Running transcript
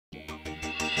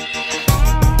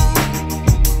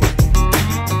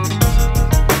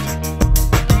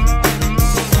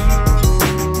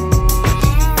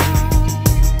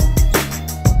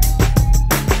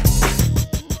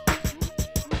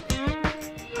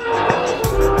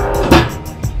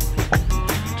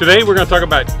Today we're going to talk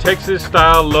about Texas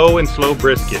style low and slow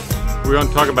brisket. We're going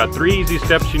to talk about 3 easy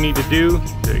steps you need to do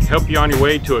to help you on your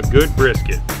way to a good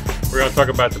brisket. We're going to talk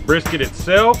about the brisket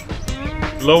itself,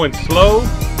 low and slow,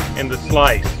 and the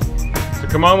slice. So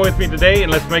come on with me today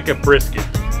and let's make a brisket.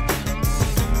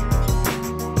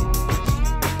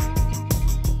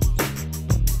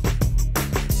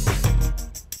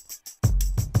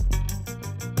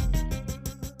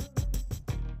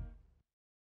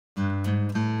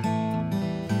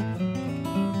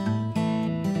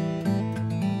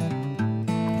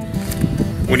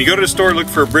 When you go to the store to look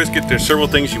for a brisket, there's several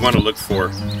things you want to look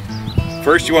for.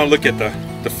 First, you want to look at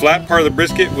the flat part of the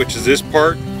brisket, which is this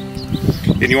part.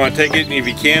 Then you want to take it, and if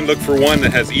you can, look for one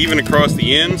that has even across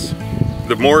the ends.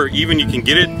 The more even you can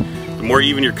get it, the more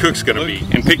even your cook's going to be.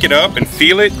 And pick it up and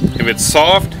feel it. If it's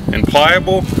soft and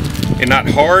pliable and not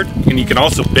hard, and you can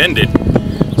also bend it.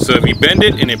 So if you bend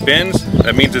it and it bends,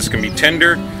 that means it's going to be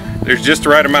tender. There's just the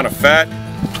right amount of fat.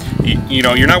 You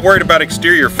know, you're not worried about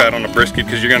exterior fat on a brisket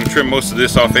because you're going to trim most of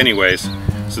this off anyways.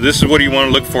 So this is what you want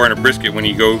to look for in a brisket when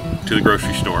you go to the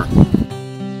grocery store.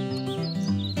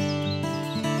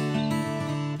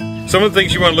 Some of the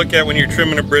things you want to look at when you're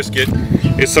trimming a brisket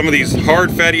is some of these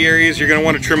hard fatty areas you're going to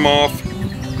want to trim off.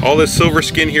 All this silver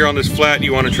skin here on this flat,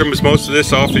 you want to trim as most of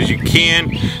this off as you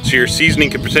can so your seasoning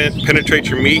can penetrate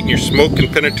your meat and your smoke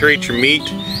can penetrate your meat.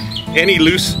 Any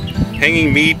loose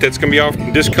hanging meat that's going to be off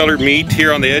discolored meat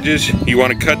here on the edges, you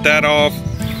want to cut that off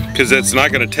because it's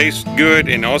not going to taste good,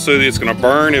 and also it's going to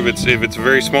burn if it's a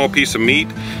very small piece of meat.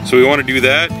 So we want to do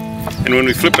that. And when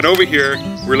we flip it over here,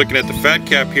 we're looking at the fat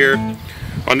cap here.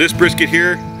 On this brisket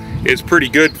here, it's pretty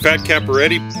good fat cap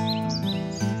already.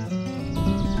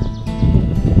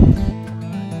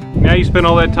 Now you spend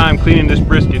all that time cleaning this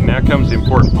brisket, now comes the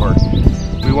important part.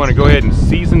 We want to go ahead and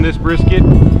season this brisket,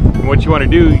 and what you want to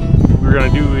do, we're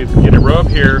going to do is get a rub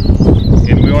here,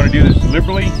 and we want to do this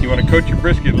liberally. You want to coat your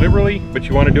brisket liberally, but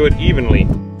you want to do it evenly.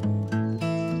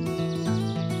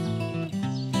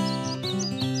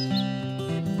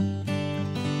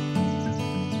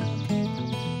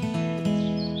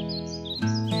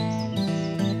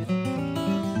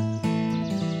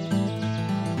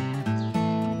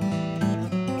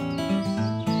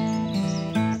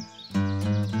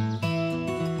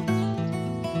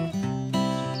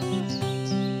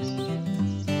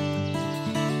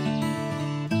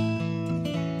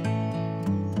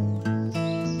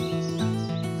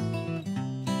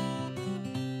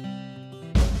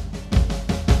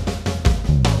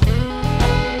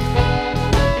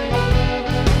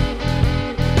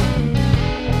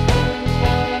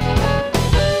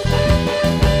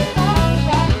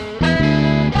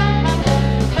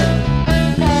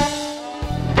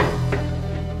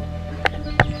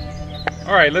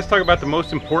 Alright, let's talk about the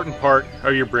most important part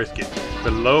of your brisket, the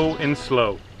low and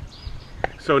slow.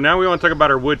 So now we want to talk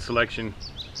about our wood selection.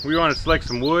 We want to select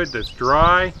some wood that's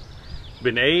dry,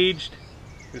 been aged,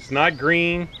 it's not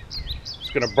green, it's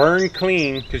going to burn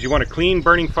clean because you want a clean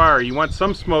burning fire. You want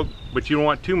some smoke, but you don't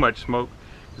want too much smoke,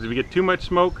 because if you get too much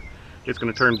smoke, it's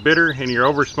going to turn bitter and you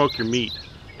over smoke your meat.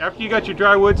 After you got your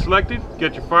dry wood selected,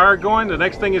 get your fire going, the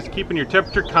next thing is keeping your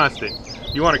temperature constant.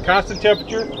 You want a constant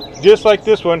temperature, just like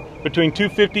this one, between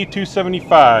 250 and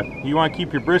 275. You want to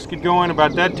keep your brisket going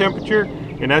about that temperature,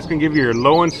 and that's going to give you your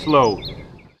low and slow.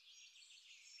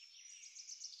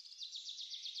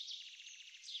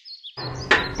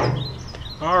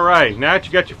 Alright, now that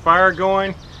you got your fire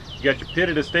going, you got your pit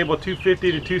at a stable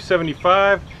 250 to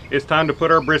 275, it's time to put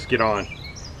our brisket on.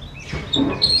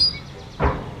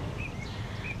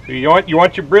 So you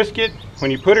want your brisket,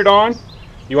 when you put it on,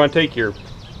 you want to take your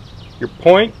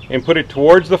point and put it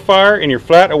towards the fire and your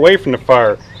flat away from the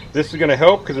fire. This is going to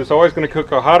help because it's always going to cook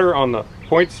hotter on the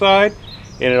point side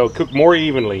and it'll cook more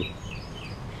evenly.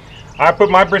 I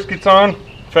put my briskets on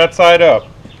fat side up.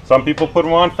 Some people put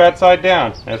them on fat side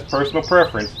down. That's personal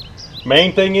preference.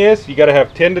 Main thing is you got to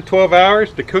have 10 to 12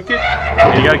 hours to cook it,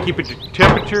 and you got to keep it your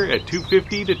temperature at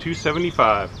 250 to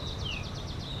 275.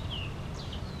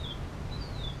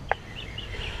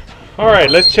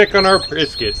 Alright, let's check on our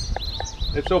brisket.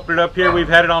 Let's open it up here. We've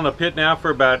had it on the pit now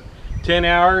for about 10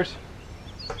 hours.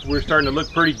 We're starting to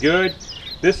look pretty good.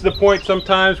 This is the point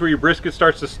sometimes where your brisket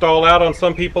starts to stall out on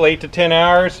some people, 8 to 10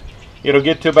 hours. It'll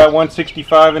get to about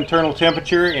 165 internal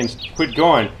temperature and quit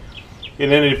going. And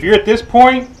then if you're at this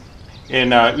point,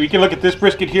 and we can look at this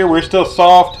brisket here, we're still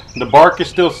soft. The bark is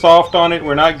still soft on it.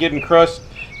 We're not getting crust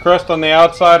on the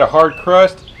outside, a hard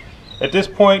crust. At this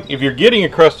point, if you're getting a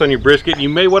crust on your brisket, you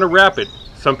may want to wrap it.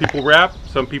 Some people wrap,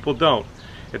 some people don't.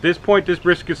 At this point, this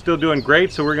brisket's still doing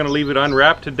great, so we're going to leave it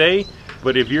unwrapped today.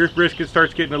 But if your brisket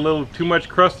starts getting a little too much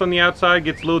crust on the outside,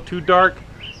 gets a little too dark,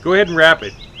 go ahead and wrap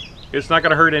it. It's not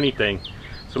gonna hurt anything.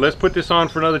 So let's put this on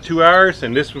for another 2 hours,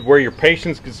 and this is where your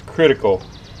patience is critical.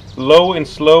 Low and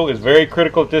slow is very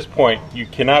critical at this point. You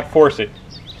cannot force it.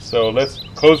 So let's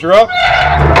close her up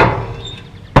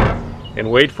and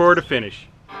wait for her to finish.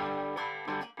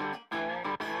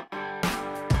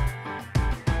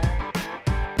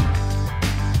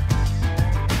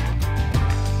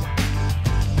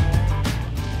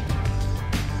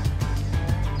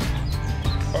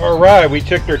 Alright, we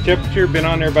checked our temperature, been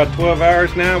on there about 12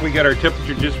 hours now. We got our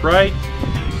temperature just right.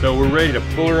 So we're ready to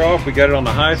pull her off. We got it on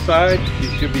the high side. She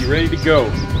should be ready to go.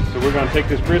 So we're going to take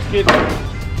this brisket,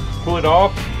 pull it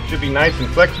off. It should be nice and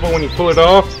flexible when you pull it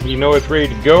off. You know it's ready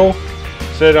to go.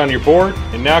 Set it on your board.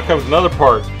 And now comes another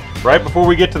part. Right before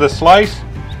we get to the slice,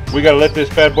 we got to let this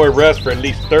bad boy rest for at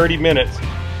least 30 minutes.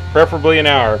 Preferably an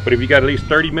hour. But if you got at least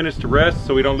 30 minutes to rest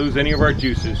so we don't lose any of our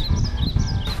juices.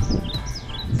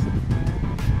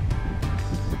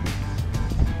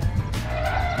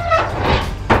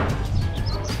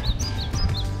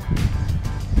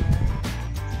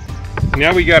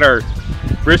 Now we got our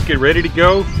brisket ready to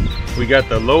go. We got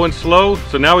the low and slow.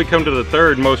 So now we come to the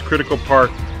third most critical part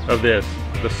of this,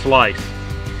 the slice.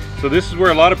 So this is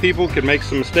where a lot of people can make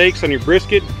some mistakes on your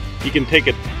brisket. You can take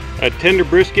a tender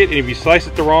brisket, and if you slice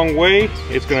it the wrong way,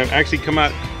 it's gonna actually come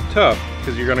out tough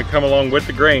because you're gonna come along with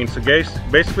the grain. So guys,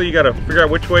 basically you gotta figure out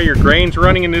which way your grain's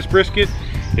running in this brisket.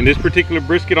 In this particular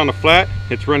brisket on the flat,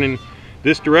 it's running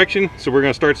this direction. So we're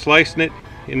gonna start slicing it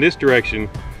in this direction.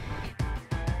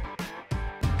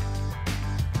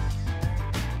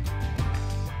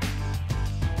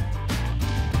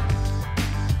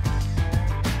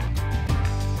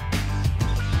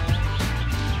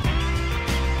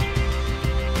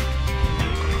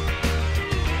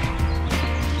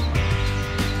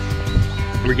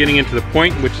 We're getting into the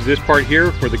point, which is this part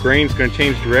here, where the grain's going to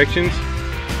change directions.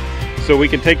 So we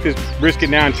can take this brisket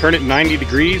now and turn it 90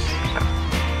 degrees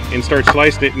and start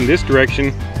slicing it in this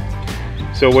direction.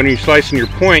 So when you're slicing your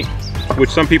point, which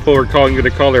some people are going to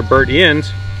call their burnt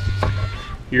ends,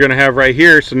 you're going to have right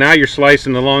here. So now you're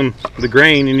slicing along the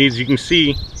grain, and as you can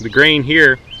see, the grain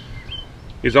here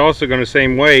is also going the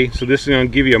same way. So this is going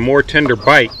to give you a more tender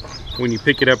bite when you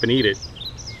pick it up and eat it.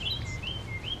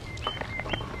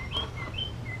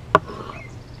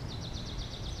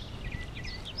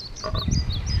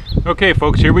 Okay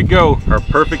folks, here we go. Our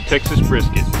perfect Texas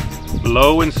brisket.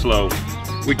 Low and slow.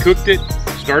 We cooked it,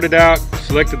 started out,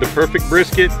 selected the perfect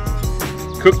brisket,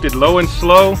 cooked it low and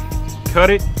slow, cut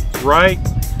it right.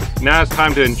 Now it's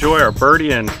time to enjoy our burnt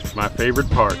ends, my favorite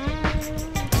part.